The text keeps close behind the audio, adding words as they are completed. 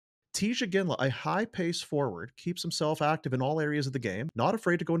Iginla, a high-pace forward, keeps himself active in all areas of the game, not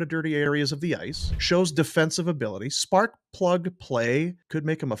afraid to go into dirty areas of the ice, shows defensive ability, spark plug play, could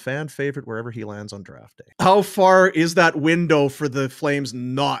make him a fan favorite wherever he lands on draft day. How far is that window for the Flames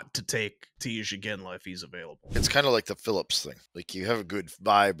not to take Iginla if he's available? It's kind of like the Phillips thing. Like, you have a good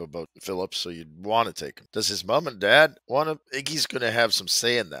vibe about Phillips, so you'd want to take him. Does his mom and dad want to? Iggy's going to have some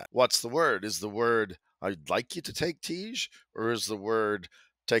say in that. What's the word? Is the word, I'd like you to take Tej? Or is the word,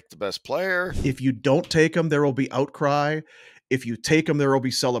 take the best player? If you don't take him, there will be outcry. If you take him, there will be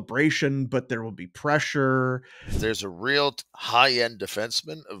celebration, but there will be pressure. If there's a real high-end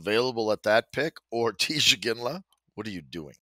defenseman available at that pick, or Tej Iginla, what are you doing?